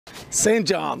St.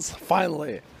 John's,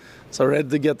 finally. So ready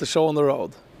to get the show on the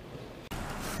road.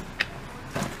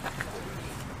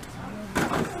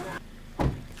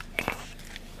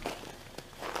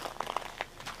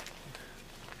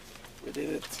 We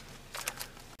did it.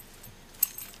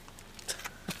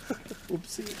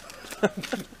 Oopsie.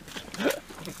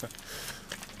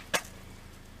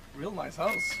 Real nice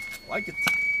house. Like it.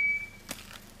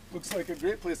 Looks like a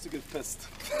great place to get pissed.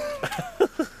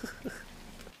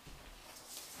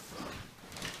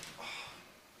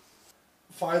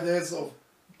 5 days of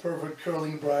perfect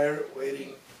curling Brier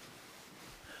waiting.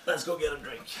 Let's go get a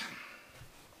drink.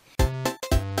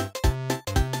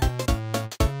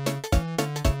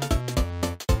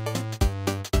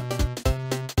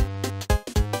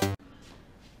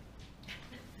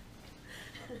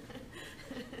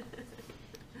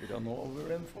 We don't know what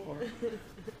we're in for.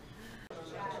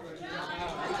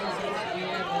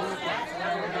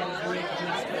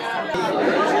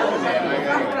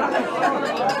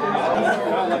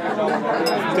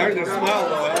 Starting to smell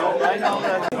though. I know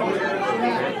that.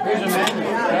 Here's a menu.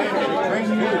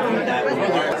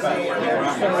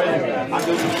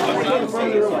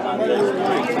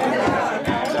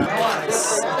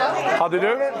 How do you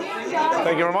do?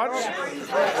 Thank you very much.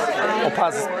 I'll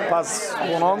pass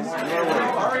one on.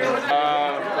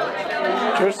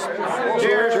 Cheers.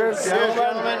 Cheers. Cheers.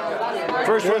 Gentlemen.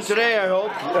 First one today, I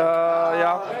hope.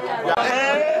 Yeah.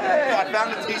 Hey, I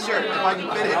found a t-shirt. If I can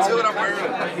fit into it, I'm wearing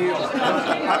it. I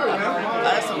don't know.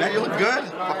 I asked him, man, you look good.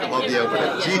 I love the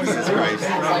opening. Jesus Christ.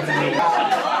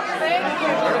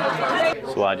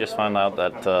 So I just found out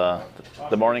that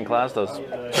the morning class does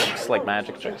tricks like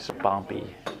magic tricks. Bompi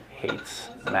hates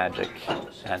magic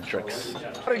and tricks.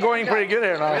 Going pretty good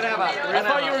here now. I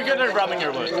thought you were good at rubbing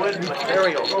your wood. There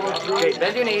we go. Okay,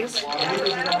 bend your knees.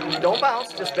 Don't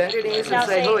bounce, just bend your knees and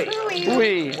say hooey.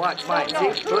 Hooey. Watch mine.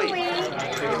 See? Hooey.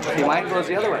 See, mine goes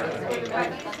the other way.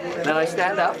 Then I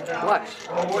stand up. Watch.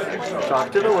 Talk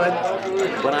to the wood.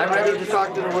 When I'm ready to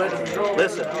talk to the wood,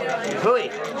 listen. Hooey.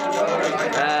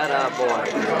 Atta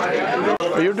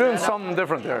boy. You're doing something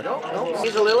different here. No,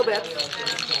 squeeze a little bit.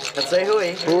 And say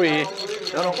hooey. Hooey.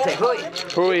 No, say hooey.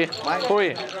 Hooey.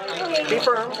 Hooey. Be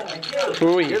firm.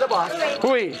 Hooey. You're the boss.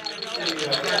 Hooey.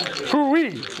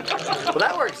 Hooey. Well,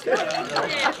 that works too.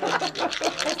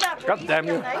 God damn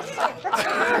you.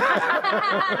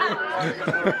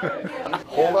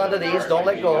 Hold on to these, don't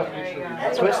let go.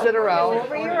 Twist it around,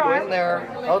 go in there,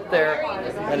 out there,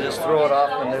 and just throw it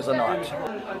off when there's a knot.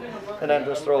 And then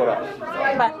just throw it off.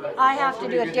 But I have to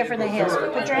do it different than his.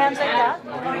 Put your hands like that.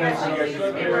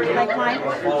 Like mine.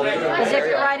 As if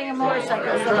you're riding a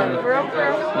motorcycle. So vroom,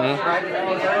 vroom. Vroom,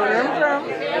 vroom.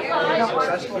 No,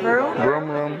 vroom. Vroom,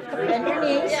 vroom. Bend your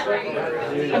knees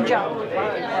and jump.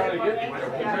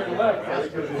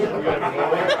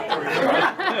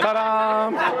 Ta-da!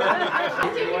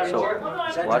 So,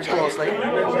 watch closely.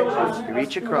 You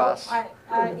reach across.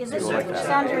 Is this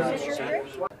Sander, is this your grip?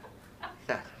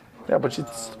 Yeah, but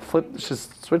she's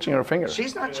switching her fingers.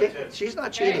 She's not cheating. She's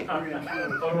not cheating.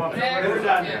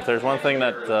 If there's one thing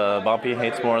that Bompi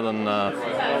hates more than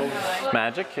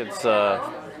magic, it's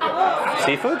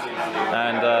seafood.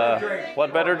 And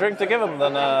what better drink to give him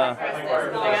than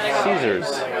Caesar's?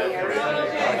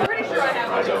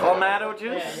 Tomato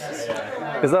juice?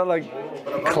 Is that like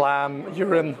clam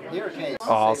urine?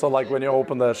 Oh, so like when you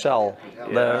open the shell,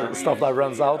 the stuff that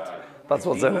runs out, that's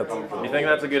what's in it. You think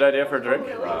that's a good idea for a drink?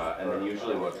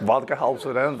 Vodka helps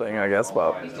with anything, I guess,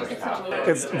 but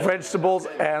it's vegetables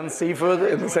and seafood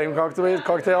in the same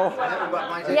cocktail.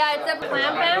 Yeah, it's a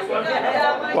clam pan.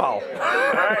 Wow.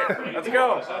 Alright, let's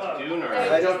go.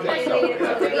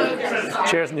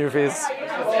 Cheers, Newfies.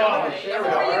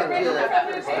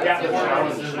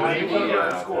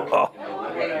 Oh.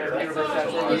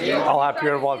 I'll have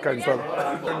pure vodka instead.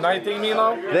 You're knighting me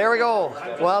now? There we go.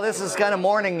 Well, this is kind of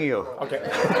mourning you. Okay.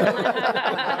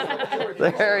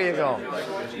 There you go.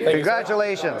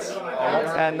 Congratulations.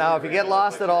 And now if you get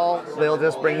lost at all, they'll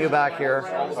just bring you back here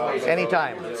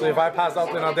anytime. So if I pass out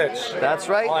in a ditch? That's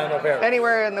right. I'll end up here.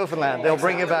 Anywhere in Newfoundland, they'll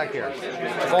bring you back here.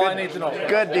 That's all I need to know.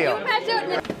 Good deal.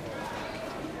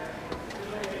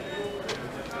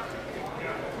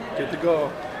 Good to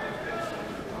go.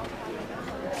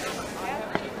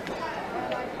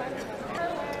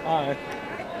 Hi.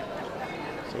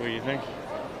 So what do you think?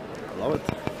 I love it.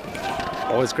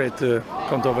 Always great to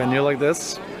come to a venue like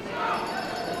this.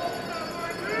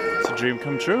 It's a dream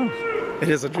come true. It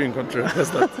is a dream come true,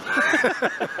 isn't it?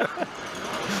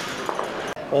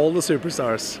 All the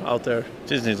superstars out there.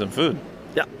 Just need some food.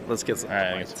 Yeah, let's get some.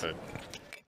 Alright, I get some food.